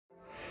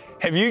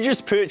Have you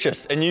just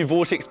purchased a new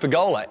Vortex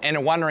Pergola and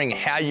are wondering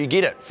how you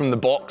get it from the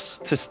box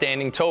to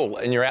standing tall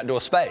in your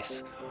outdoor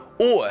space?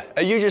 Or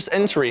are you just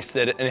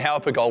interested in how a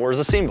pergola is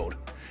assembled?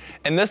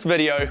 In this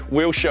video,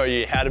 we'll show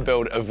you how to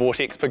build a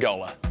Vortex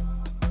Pergola.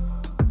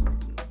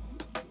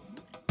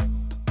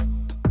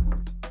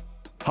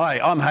 Hi,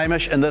 I'm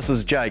Hamish and this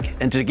is Jake,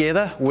 and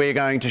together we're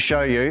going to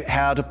show you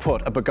how to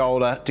put a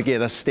pergola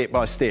together step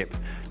by step.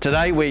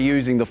 Today we're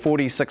using the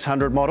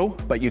 4600 model,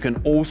 but you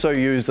can also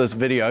use this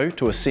video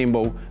to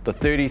assemble the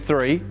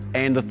 33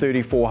 and the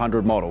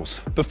 3400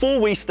 models. Before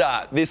we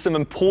start, there's some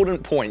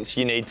important points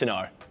you need to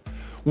know.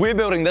 We're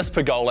building this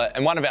pergola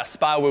in one of our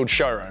Spa World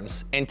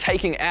showrooms and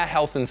taking our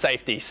health and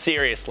safety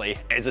seriously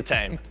as a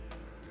team.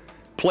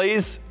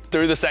 Please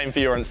do the same for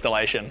your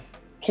installation.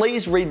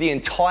 Please read the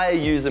entire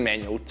user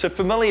manual to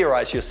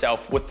familiarise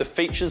yourself with the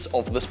features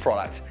of this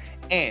product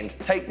and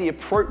take the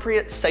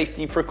appropriate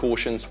safety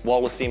precautions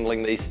while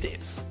assembling these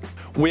steps.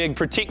 Wear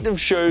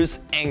protective shoes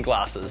and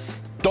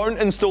glasses. Don't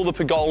install the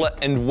pergola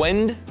in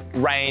wind,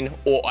 rain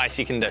or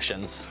icy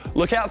conditions.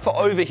 Look out for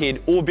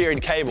overhead or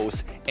buried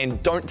cables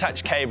and don't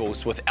touch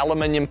cables with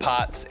aluminium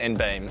parts and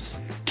beams.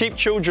 Keep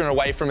children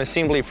away from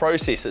assembly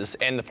processes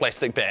and the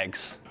plastic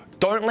bags.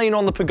 Don't lean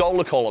on the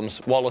pergola columns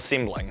while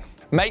assembling.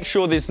 Make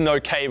sure there's no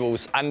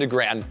cables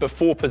underground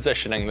before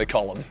positioning the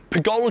column.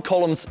 Pergola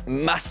columns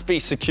must be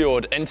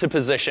secured into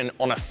position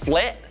on a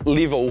flat,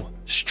 level,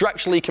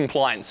 structurally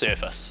compliant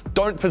surface.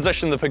 Don't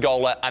position the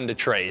pergola under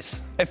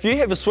trees. If you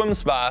have a swim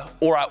spa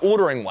or are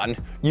ordering one,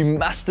 you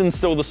must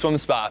install the swim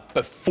spa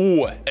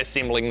before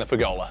assembling the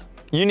pergola.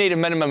 You need a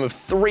minimum of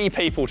 3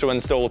 people to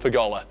install a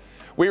pergola.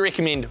 We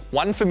recommend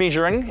 1 for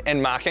measuring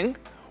and marking,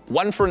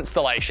 1 for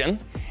installation,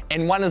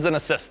 and 1 as an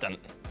assistant.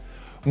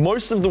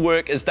 Most of the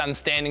work is done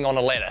standing on a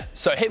ladder,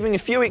 so having a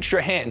few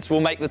extra hands will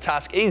make the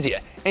task easier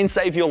and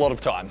save you a lot of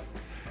time.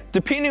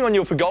 Depending on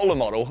your pergola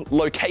model,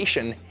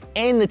 location,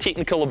 and the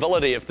technical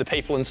ability of the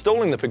people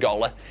installing the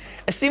pergola,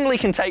 assembly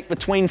can take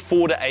between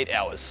 4 to 8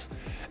 hours.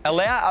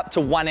 Allow up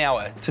to 1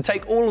 hour to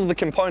take all of the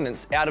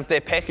components out of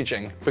their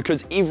packaging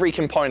because every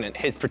component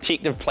has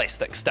protective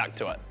plastic stuck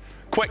to it.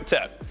 Quick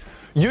tip,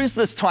 use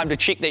this time to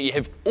check that you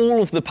have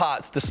all of the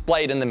parts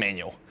displayed in the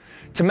manual.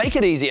 To make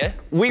it easier,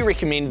 we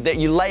recommend that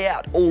you lay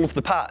out all of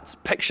the parts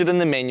pictured in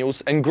the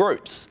manuals in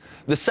groups,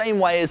 the same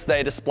way as they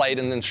are displayed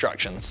in the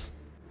instructions.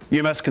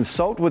 You must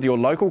consult with your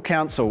local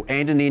council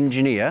and an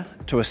engineer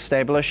to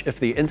establish if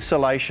the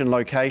installation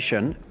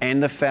location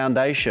and the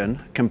foundation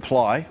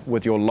comply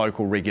with your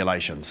local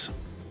regulations.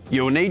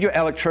 You will need your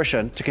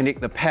electrician to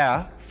connect the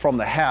power from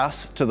the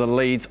house to the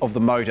leads of the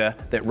motor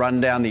that run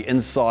down the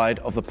inside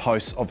of the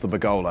posts of the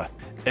pergola.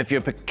 If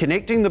you're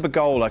connecting the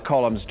pergola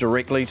columns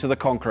directly to the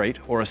concrete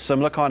or a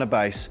similar kind of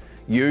base,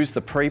 use the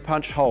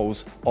pre-punched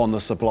holes on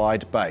the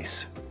supplied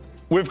base.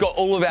 We've got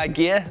all of our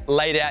gear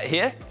laid out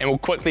here and we'll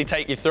quickly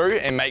take you through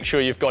and make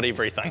sure you've got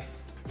everything.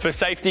 For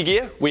safety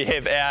gear, we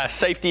have our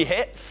safety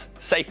hats,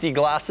 safety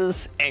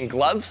glasses and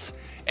gloves,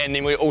 and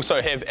then we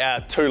also have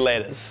our 2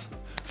 ladders.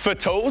 For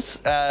tools,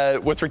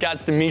 with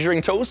regards to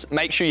measuring tools,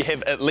 make sure you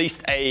have at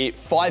least a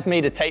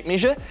 5-meter tape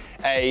measure,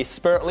 a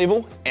spirit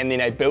level, and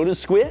then a builder's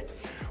square.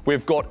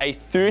 We've got a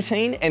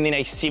 13 and then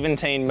a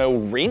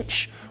 17mm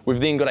wrench. We've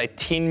then got a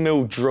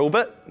 10mm drill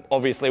bit,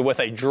 obviously with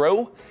a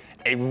drill,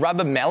 a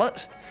rubber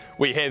mallet.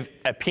 We have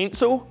a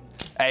pencil,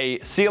 a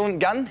sealant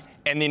gun,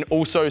 and then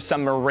also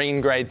some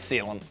marine grade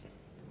sealant.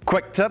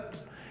 Quick tip,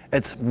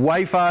 it's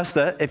way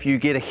faster if you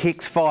get a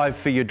hex 5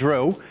 for your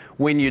drill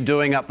when you're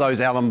doing up those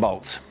Allen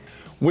bolts.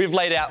 We've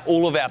laid out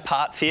all of our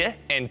parts here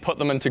and put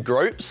them into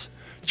groups.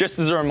 Just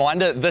as a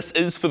reminder, this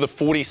is for the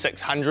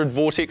 4600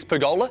 Vortex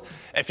Pergola.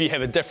 If you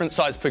have a different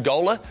size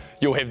pergola,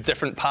 you'll have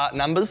different part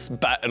numbers,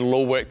 but it'll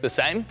all work the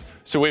same.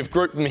 So we've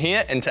grouped them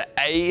here into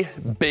A,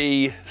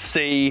 B,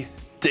 C,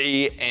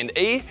 D, and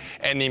E,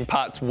 and then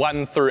parts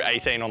 1 through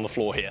 18 on the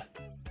floor here.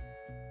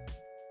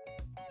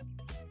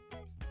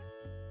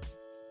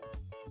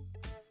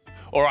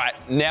 All right,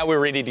 now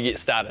we're ready to get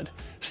started.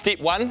 Step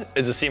 1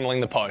 is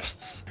assembling the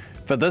posts.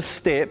 For this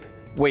step,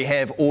 we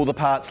have all the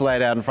parts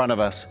laid out in front of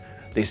us.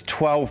 There's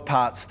 12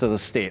 parts to the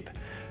step.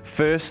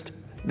 First,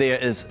 there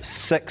is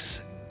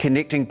 6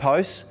 connecting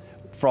posts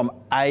from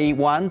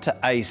A1 to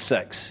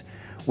A6.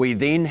 We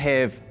then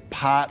have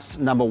part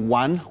number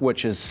 1,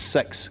 which is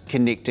 6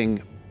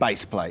 connecting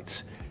base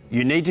plates.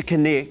 You need to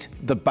connect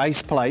the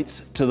base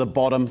plates to the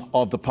bottom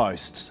of the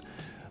posts.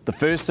 The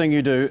first thing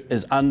you do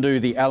is undo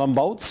the Allen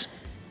bolts,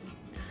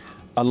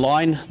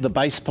 align the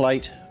base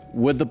plate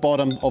with the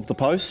bottom of the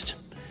post,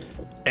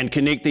 and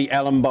connect the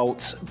Allen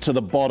bolts to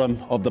the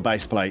bottom of the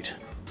base plate.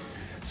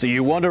 So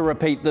you want to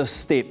repeat this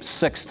step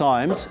 6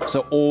 times so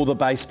all the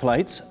base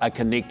plates are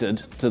connected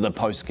to the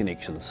post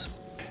connections.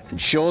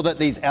 Ensure that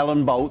these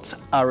Allen bolts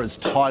are as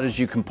tight as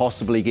you can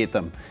possibly get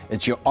them.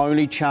 It's your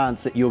only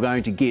chance that you're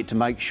going to get to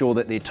make sure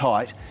that they're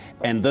tight,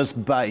 and this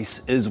base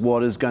is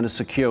what is going to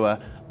secure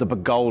the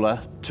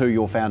pergola to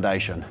your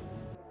foundation.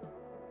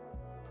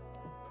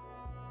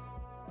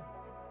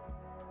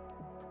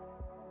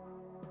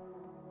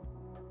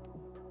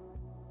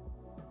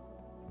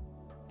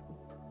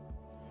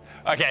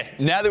 Okay,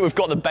 now that we've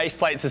got the base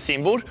plates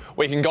assembled,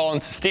 we can go on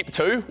to step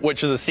 2,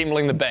 which is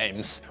assembling the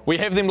beams. We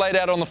have them laid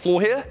out on the floor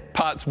here,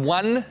 parts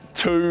 1,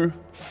 2,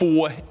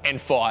 4,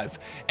 and 5.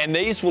 And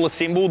these will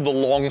assemble the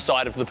long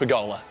side of the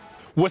pergola.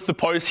 With the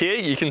posts here,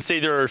 you can see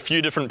there are a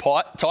few different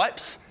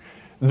types.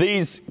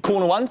 These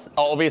corner ones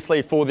are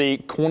obviously for the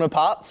corner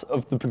parts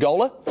of the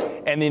pergola,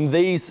 and then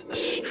these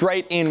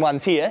straight end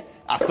ones here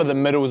are for the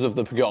middles of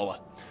the pergola.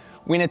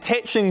 When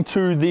attaching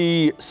to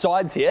the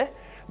sides here,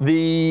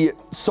 the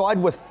side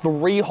with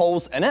 3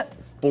 holes in it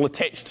will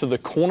attach to the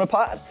corner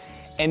part,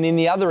 and then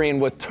the other end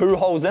with 2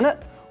 holes in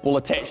it will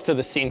attach to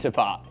the center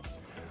part.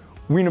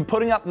 When you're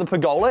putting up the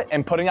pergola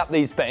and putting up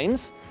these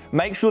beams,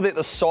 make sure that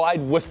the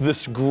side with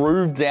this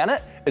groove down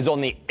it is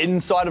on the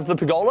inside of the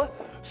pergola,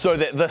 so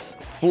that this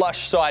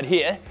flush side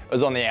here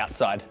is on the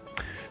outside.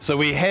 So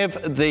we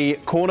have the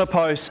corner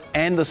posts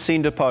and the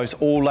center posts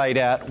all laid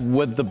out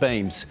with the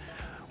beams.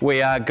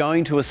 We are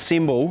going to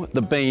assemble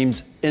the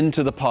beams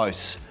into the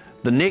posts.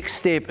 The next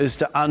step is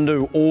to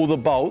undo all the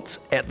bolts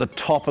at the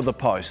top of the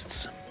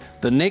posts.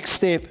 The next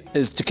step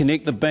is to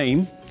connect the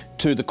beam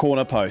to the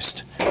corner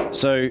post.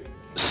 So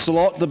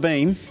slot the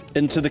beam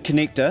into the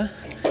connector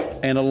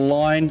and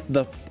align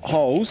the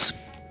holes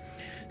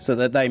so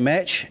that they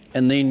match,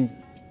 and then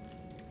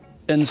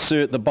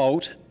insert the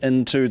bolt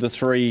into the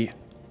 3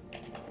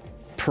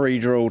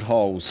 pre-drilled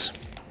holes.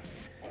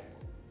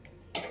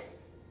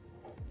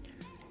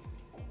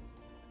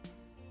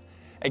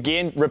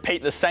 Again,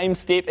 repeat the same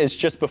step as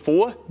just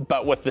before,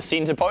 but with the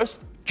center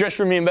post. Just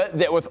remember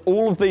that with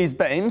all of these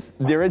beams,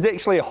 there is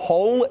actually a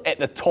hole at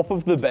the top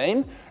of the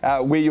beam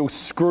where you'll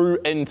screw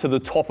into the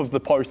top of the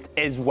post,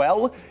 as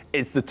well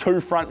as the 2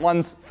 front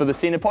ones for the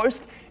center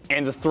post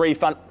and the 3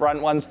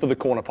 front ones for the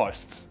corner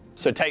posts.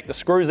 So take the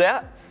screws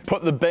out,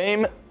 put the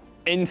beam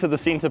into the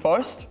center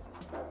post,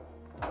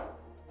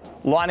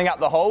 lining up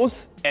the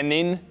holes, and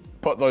then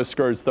put those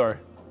screws through.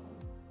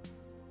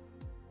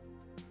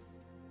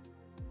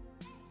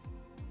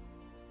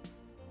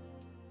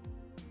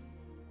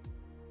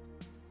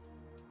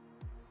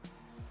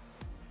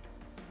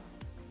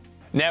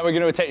 Now we're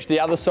going to attach the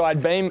other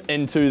side beam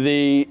into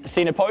the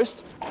center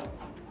post.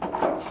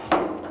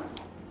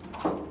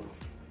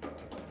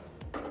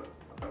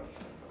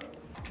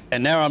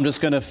 And now I'm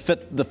just going to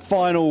fit the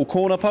final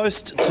corner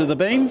post to the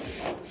beam,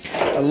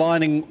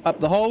 aligning up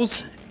the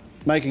holes,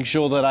 making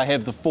sure that I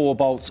have the 4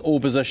 bolts all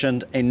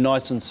positioned and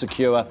nice and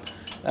secure.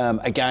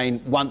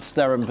 Again, once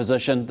they're in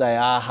position, they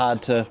are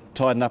hard to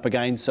tighten up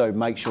again, so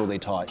make sure they're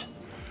tight.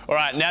 All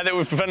right, now that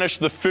we've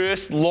finished the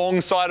first long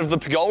side of the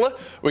pergola,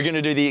 we're going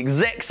to do the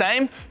exact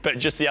same, but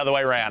just the other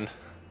way around.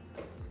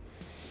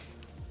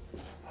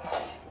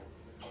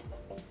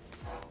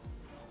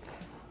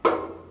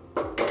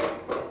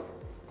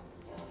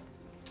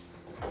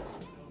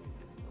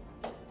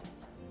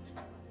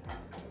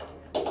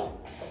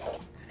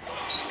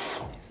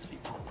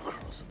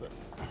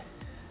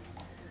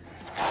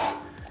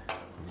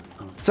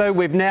 So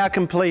we've now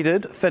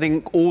completed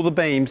fitting all the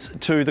beams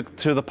to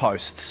the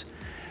posts.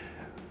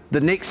 The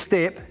next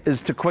step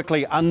is to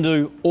quickly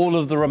undo all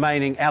of the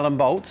remaining Allen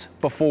bolts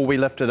before we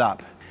lift it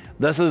up.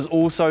 This is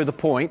also the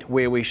point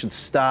where we should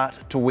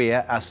start to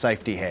wear our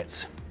safety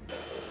hats.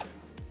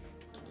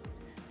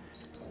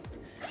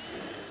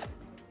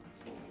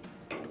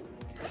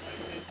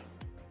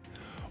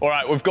 All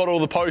right, we've got all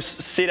the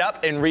posts set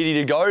up and ready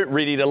to go,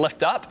 ready to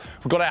lift up.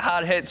 We've got our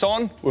hard hats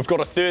on. We've got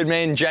a third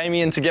man,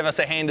 Jamie, in to give us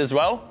a hand as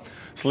well.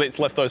 So let's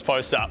lift those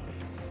posts up.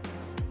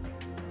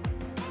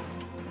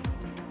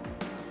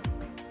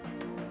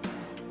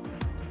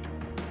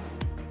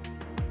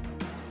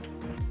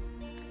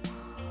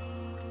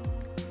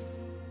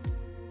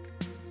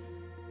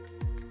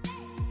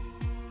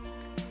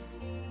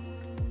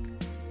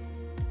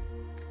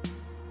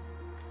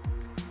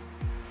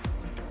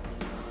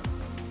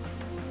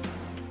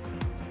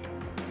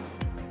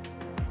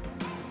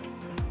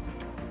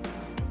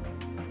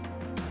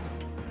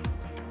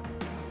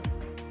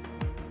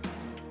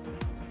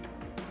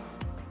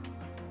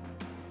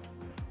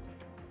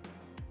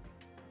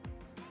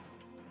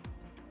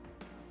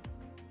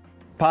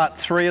 Part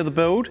 3 of the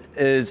build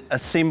is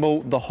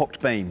assemble the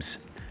hooked beams.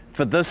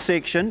 For this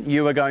section,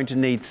 you are going to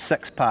need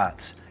 6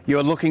 parts. You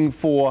are looking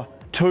for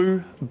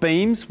 2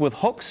 beams with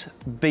hooks,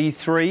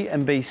 B3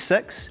 and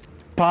B6.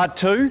 Part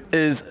 2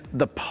 is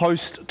the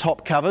post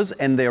top covers,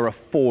 and there are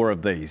 4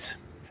 of these.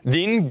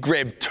 Then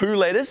grab 2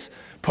 ladders,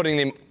 putting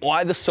them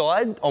either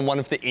side on one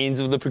of the ends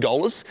of the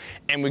pergolas,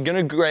 and we're going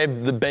to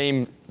grab the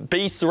beam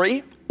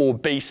B3 or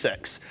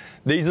B6.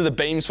 These are the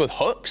beams with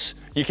hooks.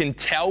 You can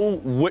tell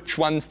which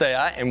ones they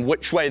are and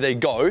which way they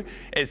go,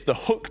 as the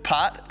hook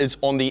part is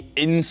on the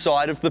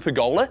inside of the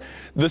pergola.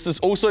 This is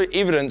also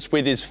evidence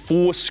where there's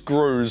 4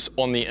 screws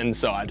on the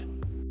inside.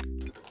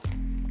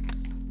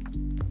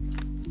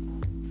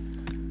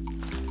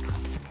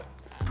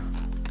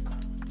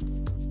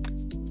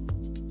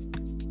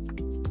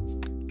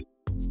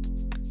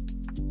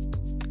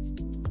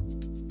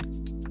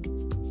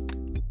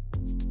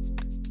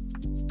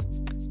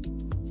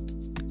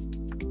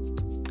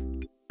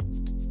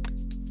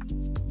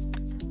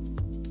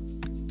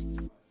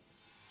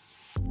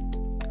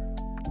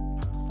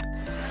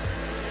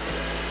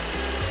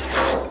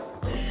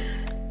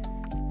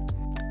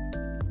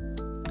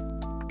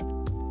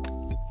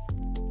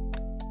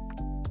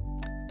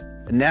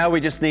 Now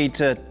we just need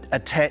to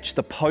attach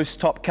the post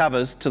top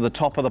covers to the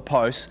top of the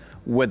post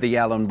with the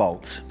Allen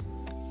bolts.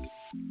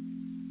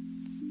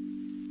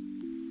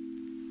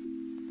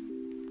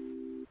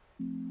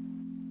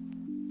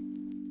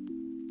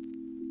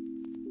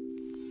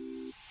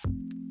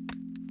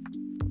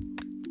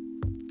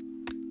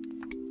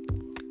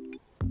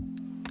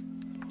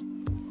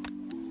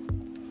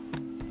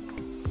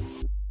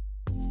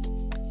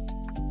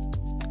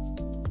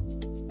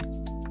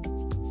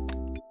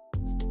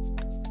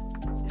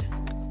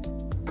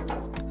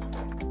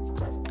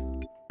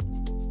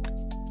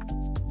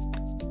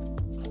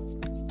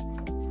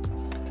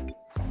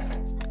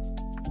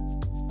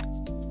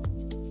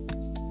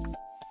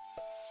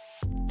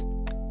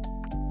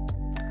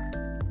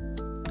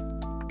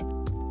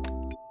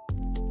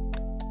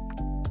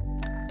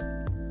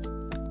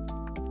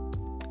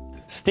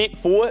 Step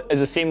 4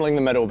 is assembling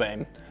the middle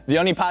beam. The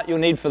only part you'll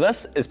need for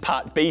this is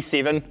part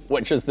B7,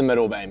 which is the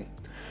middle beam.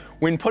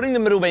 When putting the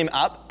middle beam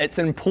up, it's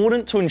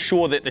important to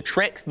ensure that the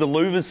tracks the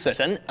louvers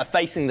sit in are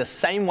facing the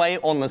same way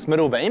on this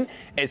middle beam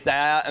as they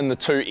are in the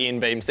two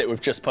end beams that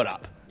we've just put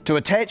up. To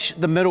attach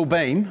the middle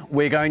beam,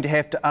 we're going to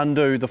have to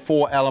undo the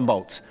 4 Allen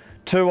bolts,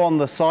 2 on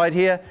the side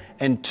here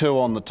and 2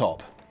 on the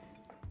top.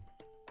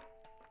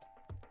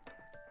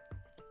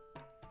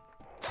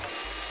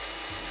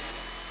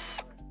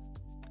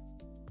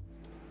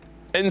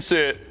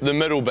 Insert the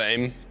middle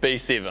beam,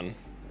 B7.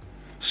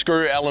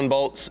 Screw Allen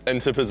bolts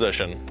into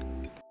position.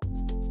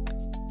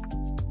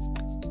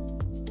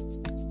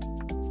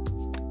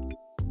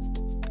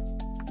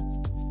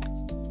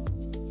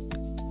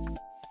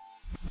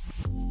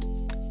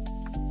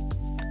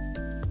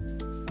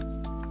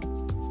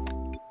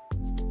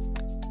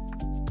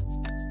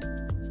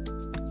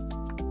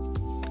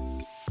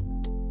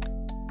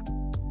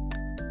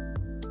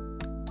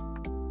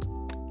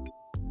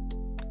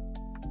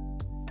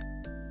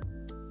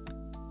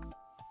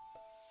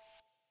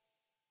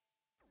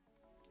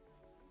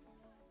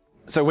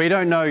 So we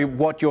don't know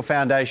what your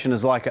foundation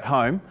is like at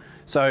home,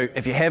 so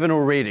if you haven't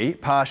already,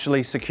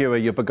 partially secure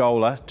your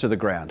pergola to the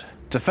ground.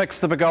 To fix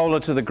the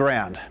pergola to the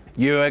ground,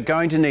 you are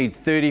going to need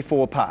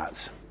 34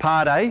 parts.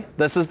 Part A,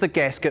 this is the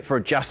gasket for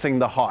adjusting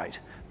the height.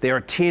 There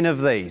are 10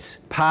 of these.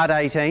 Part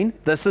 18,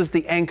 this is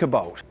the anchor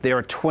bolt. There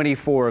are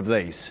 24 of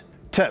these.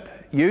 Tip,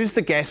 use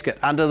the gasket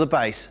under the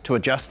base to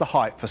adjust the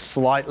height for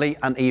slightly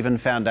uneven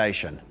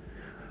foundation.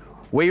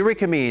 We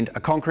recommend a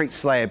concrete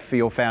slab for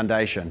your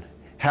foundation.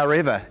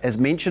 However, as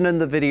mentioned in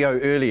the video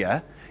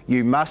earlier,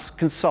 you must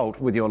consult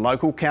with your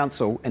local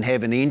council and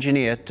have an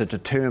engineer to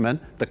determine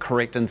the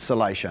correct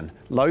installation,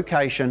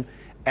 location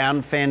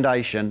and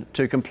foundation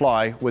to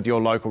comply with your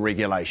local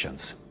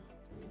regulations.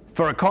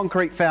 For a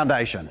concrete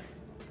foundation,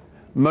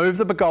 move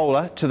the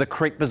pergola to the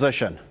correct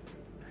position.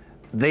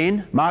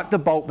 Then mark the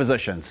bolt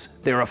positions.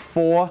 There are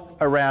 4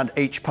 around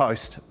each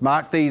post.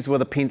 Mark these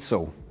with a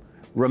pencil.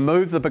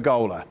 Remove the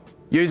pergola.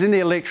 Using the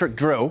electric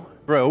drill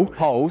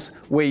holes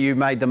where you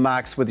made the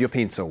marks with your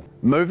pencil.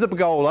 Move the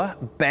pergola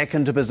back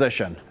into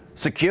position.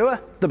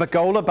 Secure the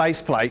pergola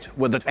base plate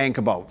with the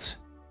anchor bolts.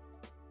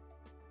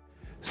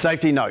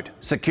 Safety note,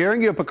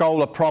 securing your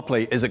pergola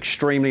properly is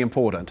extremely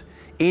important.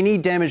 Any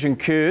damage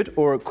incurred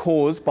or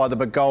caused by the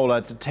pergola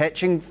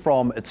detaching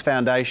from its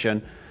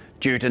foundation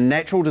due to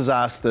natural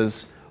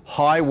disasters,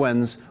 high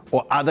winds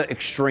or other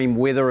extreme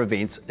weather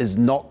events is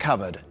not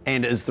covered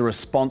and is the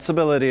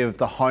responsibility of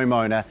the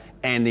homeowner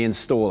and the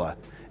installer.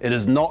 It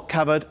is not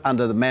covered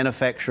under the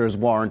manufacturer's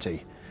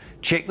warranty.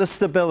 Check the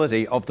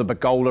stability of the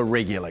pergola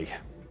regularly.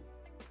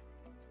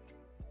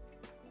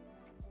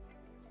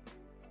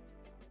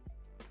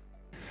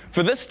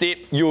 For this step,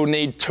 you'll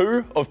need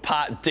 2 of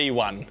part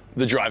D1,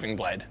 the driving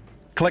blade.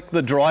 Click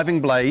the driving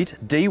blade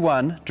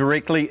D1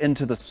 directly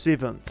into the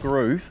 7th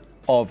groove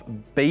of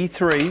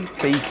B3,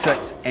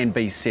 B6 and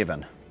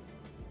B7.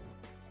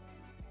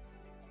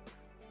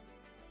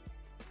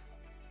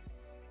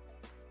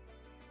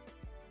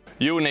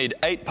 You will need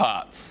 8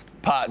 parts.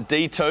 Part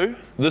D2,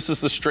 this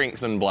is the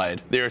strengthen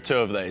blade. There are 2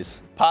 of these.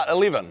 Part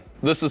 11,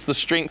 this is the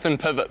strengthen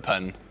pivot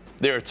pin.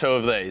 There are 2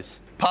 of these.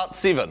 Part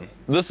 7,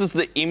 this is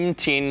the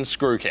M10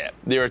 screw cap.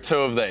 There are 2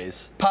 of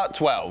these. Part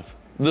 12,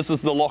 this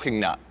is the locking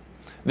nut.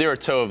 There are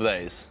 2 of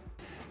these.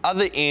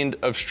 Other end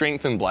of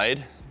strengthen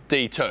blade,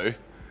 D2,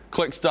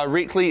 clicks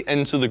directly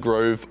into the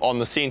groove on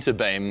the center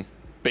beam,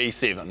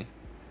 B7.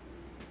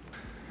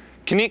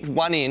 Connect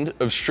one end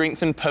of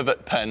strengthen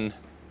pivot pin,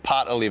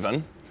 part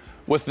 11,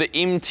 with the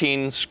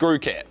M10 screw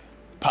cap,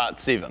 part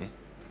 7.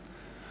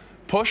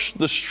 Push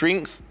the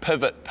strength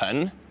pivot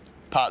pin,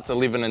 parts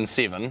 11 and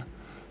 7,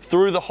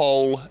 through the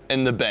hole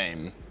in the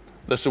beam.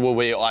 This will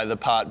be either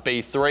part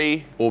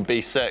B3 or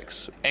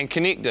B6, and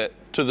connect it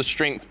to the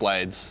strength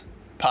blades,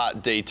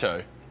 part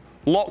D2.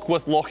 Lock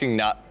with locking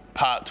nut,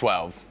 part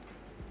 12.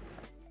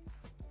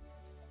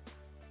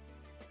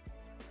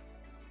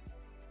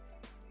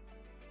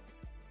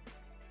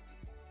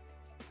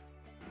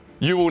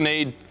 You will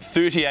need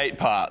 38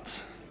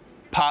 parts.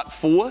 Part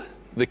 4,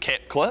 the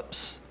cap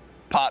clips.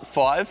 Part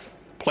 5,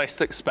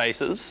 plastic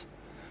spacers.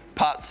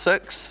 Part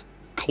 6,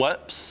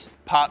 clips.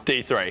 part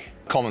D3,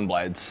 common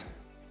blades,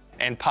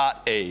 and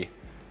part E,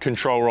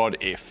 control rod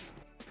F.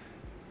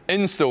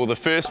 Install the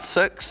first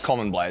 6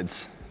 common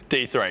blades,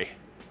 D3.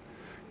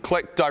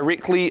 Click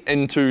directly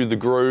into the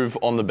groove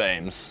on the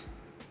beams.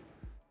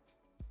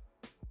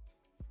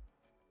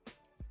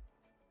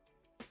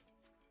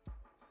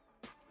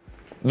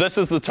 This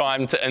is the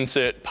time to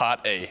insert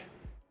part E.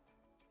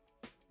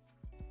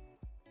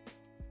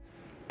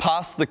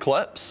 Pass the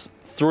clips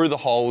through the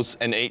holes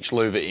in each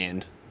louver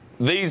end.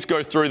 These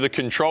go through the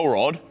control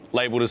rod,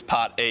 labelled as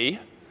part E,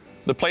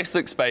 the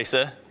plastic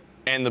spacer,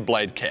 and the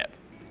blade cap.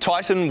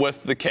 Tighten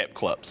with the cap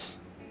clips.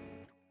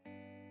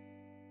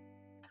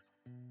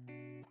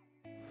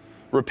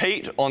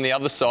 Repeat on the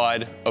other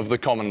side of the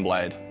common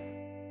blade.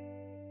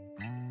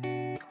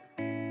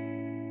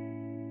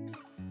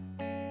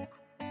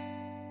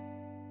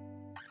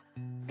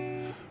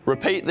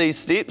 Repeat these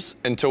steps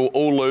until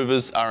all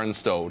louvers are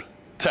installed.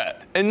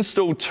 Tip: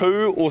 install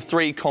 2 or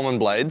 3 common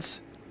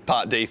blades,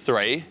 part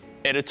D3,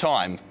 at a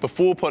time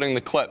before putting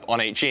the clip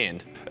on each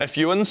end. If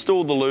you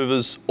install the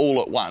louvers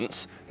all at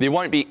once, there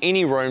won't be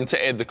any room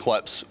to add the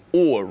clips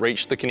or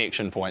reach the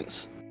connection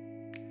points.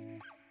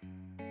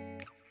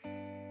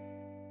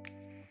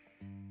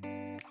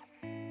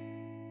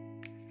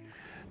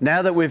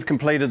 Now that we've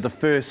completed the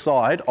first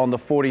side on the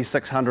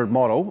 4600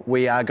 model,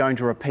 we are going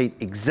to repeat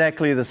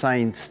exactly the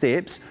same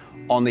steps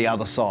on the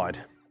other side.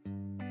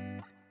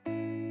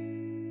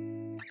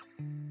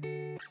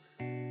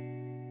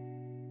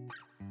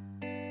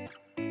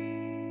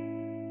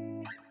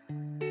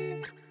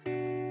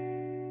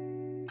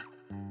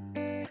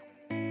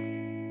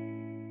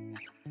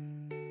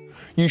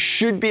 You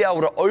should be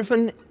able to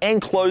open and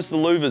close the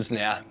louvers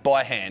now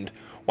by hand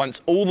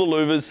once all the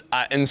louvers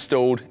are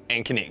installed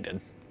and connected.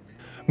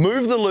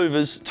 Move the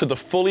louvers to the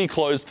fully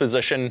closed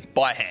position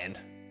by hand.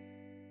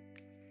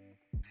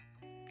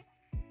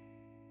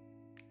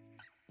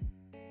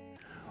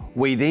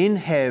 We then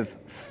have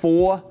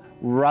 4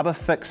 rubber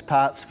fixed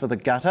parts for the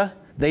gutter.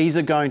 These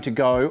are going to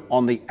go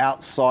on the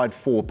outside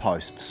 4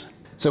 posts.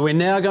 So we're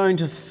now going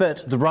to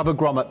fit the rubber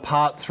grommet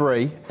part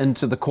 3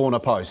 into the corner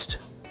post.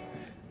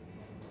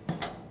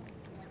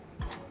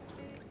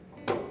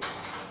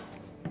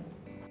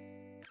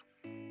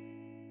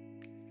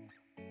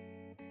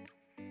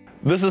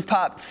 This is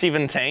part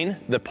 17,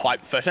 the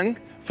pipe fitting.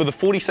 For the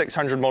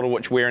 4600 model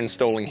which we're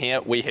installing here,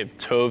 we have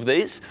 2 of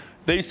these.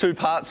 These 2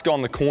 parts go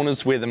on the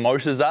corners where the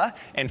motors are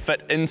and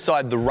fit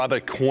inside the rubber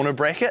corner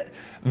bracket.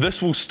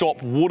 This will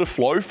stop water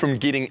flow from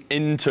getting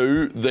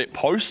into that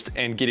post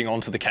and getting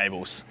onto the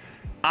cables.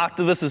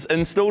 After this is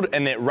installed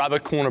in that rubber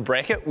corner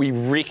bracket, we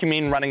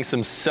recommend running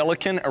some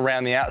silicone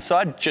around the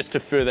outside just to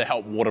further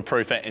help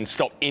waterproof it and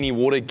stop any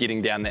water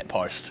getting down that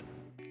post.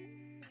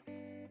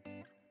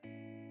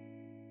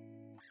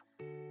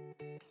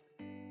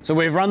 So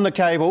we've run the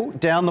cable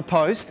down the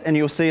post, and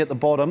you'll see at the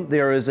bottom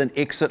there is an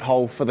exit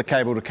hole for the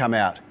cable to come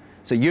out.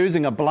 So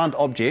using a blunt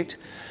object,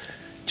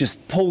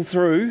 just pull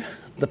through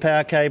the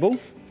power cable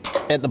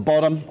at the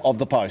bottom of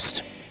the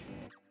post.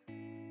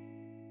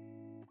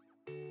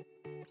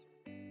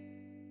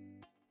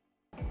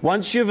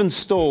 Once you've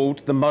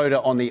installed the motor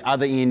on the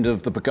other end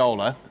of the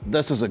pergola,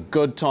 this is a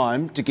good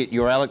time to get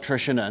your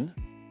electrician in.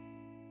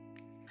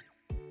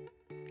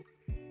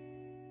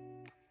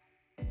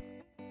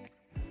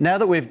 Now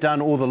that we've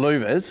done all the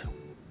louvers,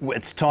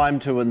 it's time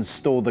to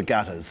install the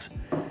gutters.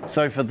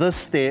 So for this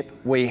step,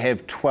 we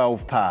have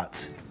 12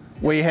 parts.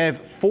 We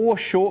have 4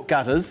 short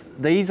gutters.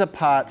 These are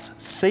parts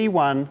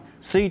C1,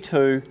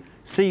 C2,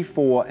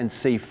 C4 and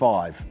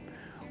C5.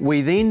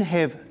 We then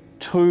have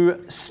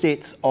 2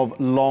 sets of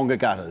longer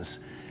gutters.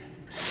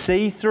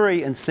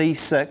 C3 and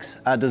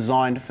C6 are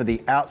designed for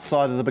the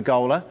outside of the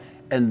pergola,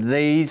 and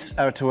these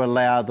are to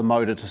allow the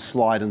motor to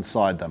slide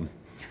inside them.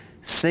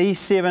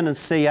 C7 and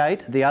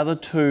C8, the other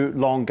 2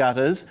 long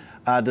gutters,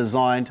 are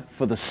designed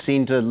for the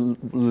centre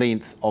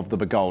length of the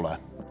pergola.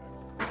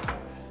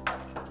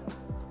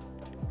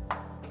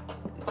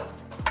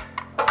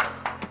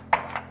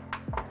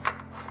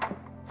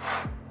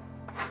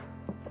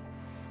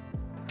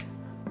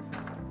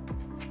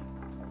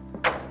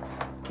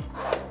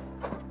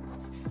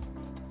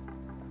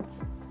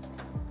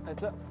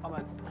 That's it, I'm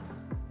in.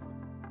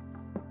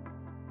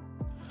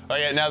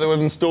 Okay, now that we've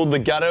installed the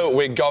gutter,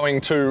 we're going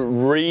to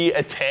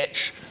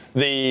reattach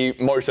the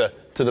motor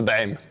to the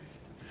beam.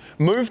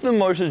 Move the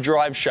motor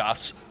drive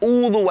shafts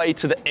all the way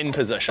to the in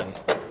position.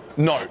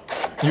 Note,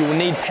 you will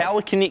need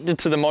power connected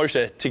to the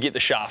motor to get the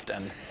shaft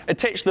in.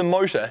 Attach the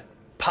motor,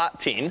 part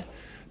 10,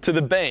 to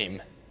the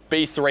beam,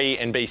 B3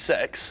 and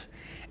B6,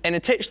 and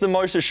attach the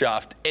motor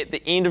shaft at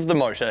the end of the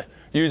motor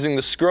using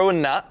the screw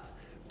and nut,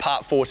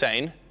 part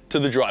 14, to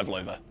the drive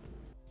lever.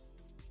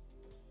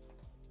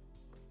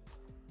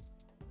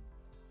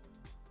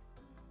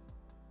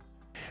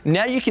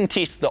 Now you can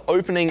test the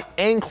opening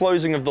and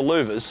closing of the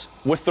louvers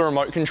with the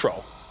remote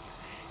control.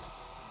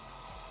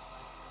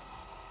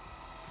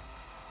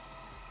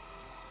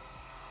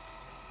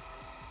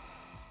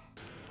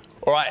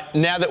 All right,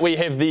 now that we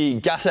have the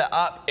gutter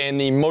up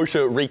and the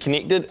motor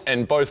reconnected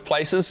in both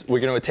places, we're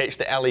going to attach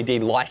the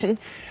LED lighting.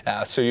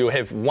 So you'll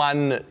have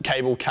one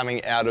cable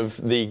coming out of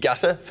the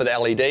gutter for the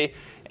LED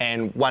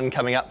and one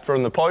coming up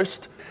from the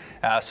post.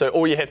 So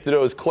all you have to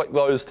do is click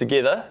those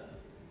together.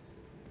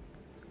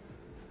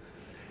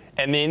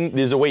 And then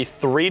there's a wee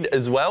thread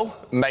as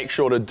well. Make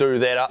sure to do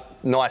that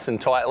up nice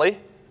and tightly.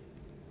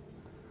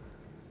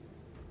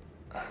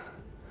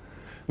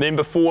 Then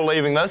before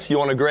leaving this, you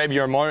want to grab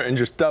your remote and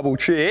just double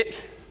check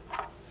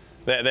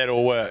that that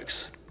all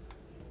works.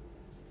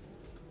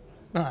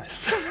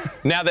 Nice.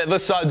 Now that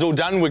this side's all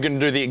done, we're going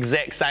to do the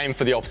exact same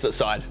for the opposite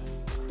side.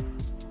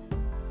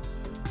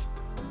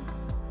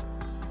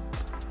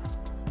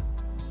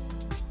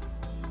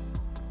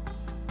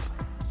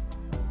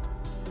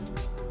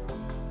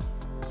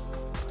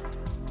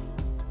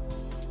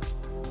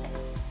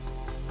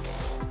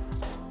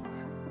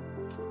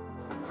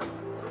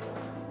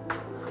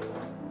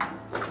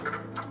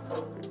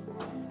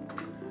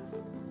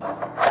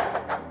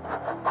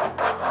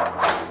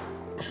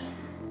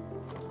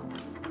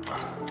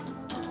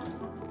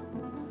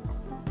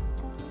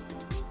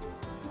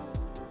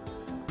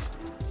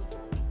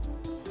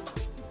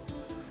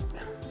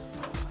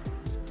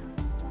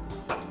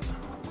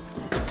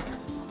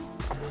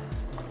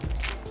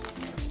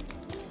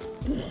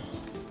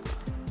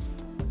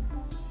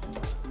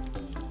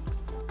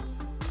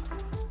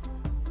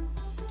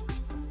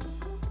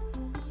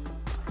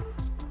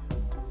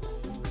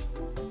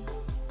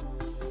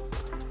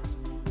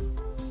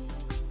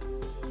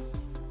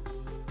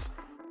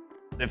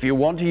 If you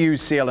want to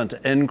use sealant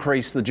to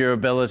increase the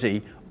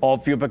durability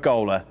of your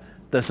pergola,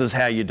 this is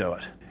how you do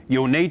it.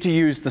 You'll need to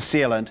use the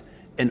sealant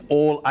in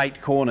all 8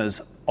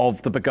 corners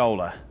of the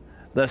pergola.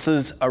 This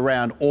is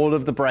around all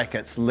of the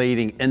brackets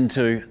leading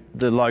into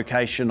the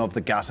location of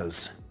the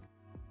gutters.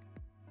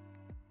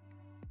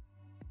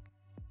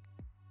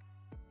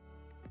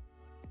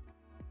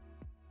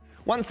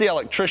 Once the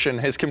electrician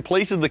has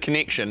completed the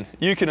connection,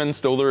 you can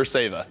install the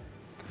receiver.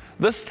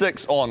 This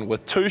sticks on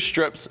with 2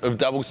 strips of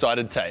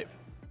double-sided tape.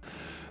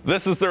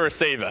 This is the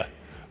receiver.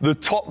 The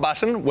top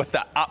button with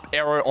the up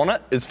arrow on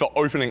it is for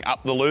opening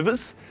up the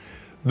louvers.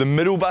 The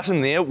middle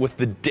button there with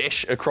the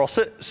dash across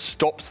it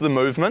stops the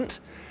movement.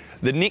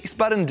 The next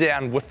button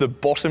down with the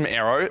bottom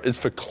arrow is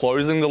for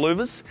closing the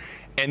louvers.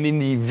 And then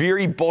the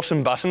very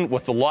bottom button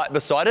with the light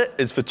beside it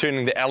is for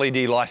turning the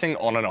LED lighting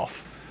on and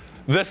off.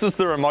 This is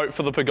the remote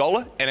for the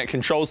pergola, and it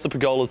controls the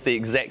pergolas the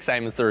exact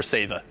same as the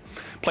receiver.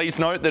 Please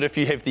note that if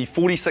you have the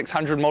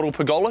 4600 model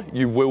pergola,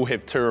 you will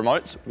have 2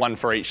 remotes, one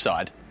for each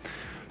side.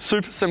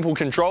 Super simple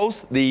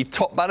controls. The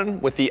top button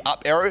with the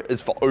up arrow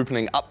is for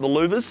opening up the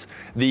louvers.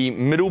 The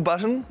middle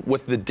button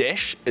with the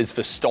dash is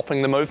for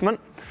stopping the movement.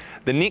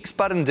 The next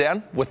button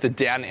down with the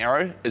down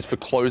arrow is for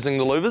closing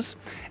the louvers.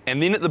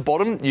 And then at the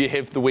bottom you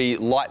have the wee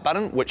light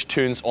button which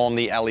turns on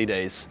the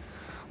LEDs.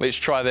 Let's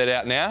try that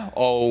out now.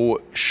 I'll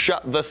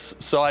shut this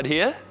side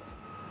here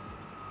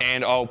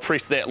and I'll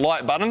press that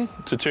light button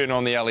to turn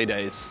on the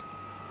LEDs.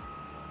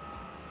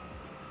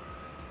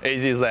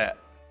 Easy as that.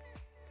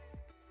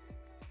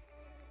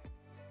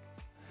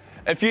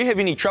 If you have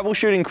any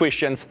troubleshooting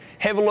questions,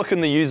 have a look in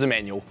the user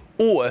manual,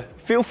 or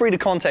feel free to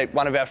contact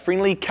one of our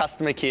friendly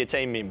customer care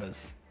team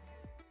members.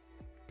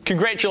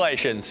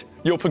 Congratulations,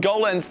 your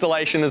pergola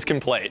installation is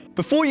complete.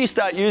 Before you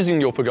start using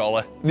your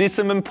pergola, there's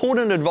some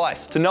important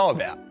advice to know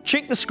about.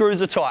 Check the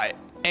screws are tight,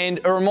 and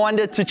a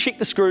reminder to check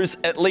the screws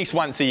at least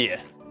once a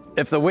year.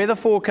 If the weather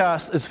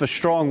forecast is for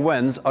strong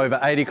winds over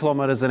 80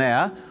 kilometres an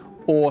hour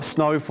or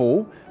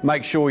snowfall,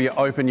 make sure you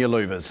open your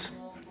louvers.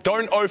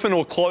 Don't open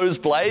or close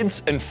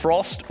blades in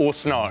frost or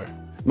snow.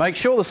 Make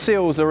sure the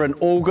seals are in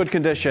all good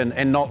condition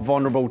and not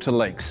vulnerable to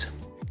leaks.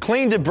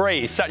 Clean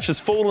debris such as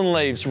fallen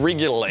leaves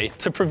regularly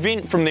to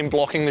prevent from them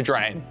blocking the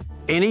drain.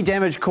 Any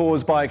damage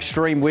caused by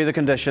extreme weather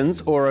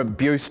conditions or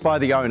abuse by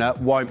the owner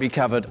won't be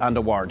covered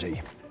under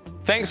warranty.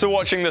 Thanks for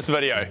watching this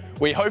video.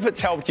 We hope it's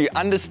helped you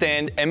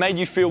understand and made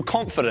you feel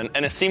confident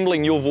in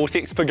assembling your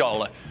Vortex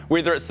Pergola,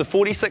 whether it's the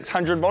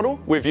 4600 model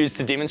we've used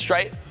to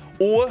demonstrate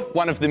or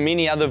one of the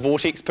many other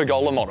Vortex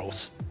Pergola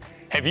models.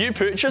 Have you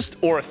purchased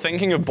or are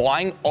thinking of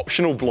buying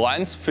optional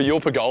blinds for your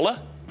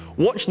pergola?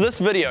 Watch this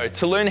video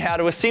to learn how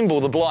to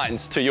assemble the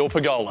blinds to your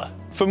pergola.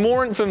 For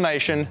more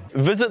information,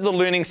 visit the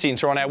Learning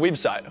Centre on our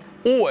website,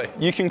 or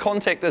you can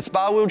contact a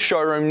Spa World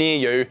showroom near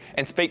you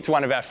and speak to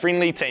one of our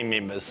friendly team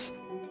members.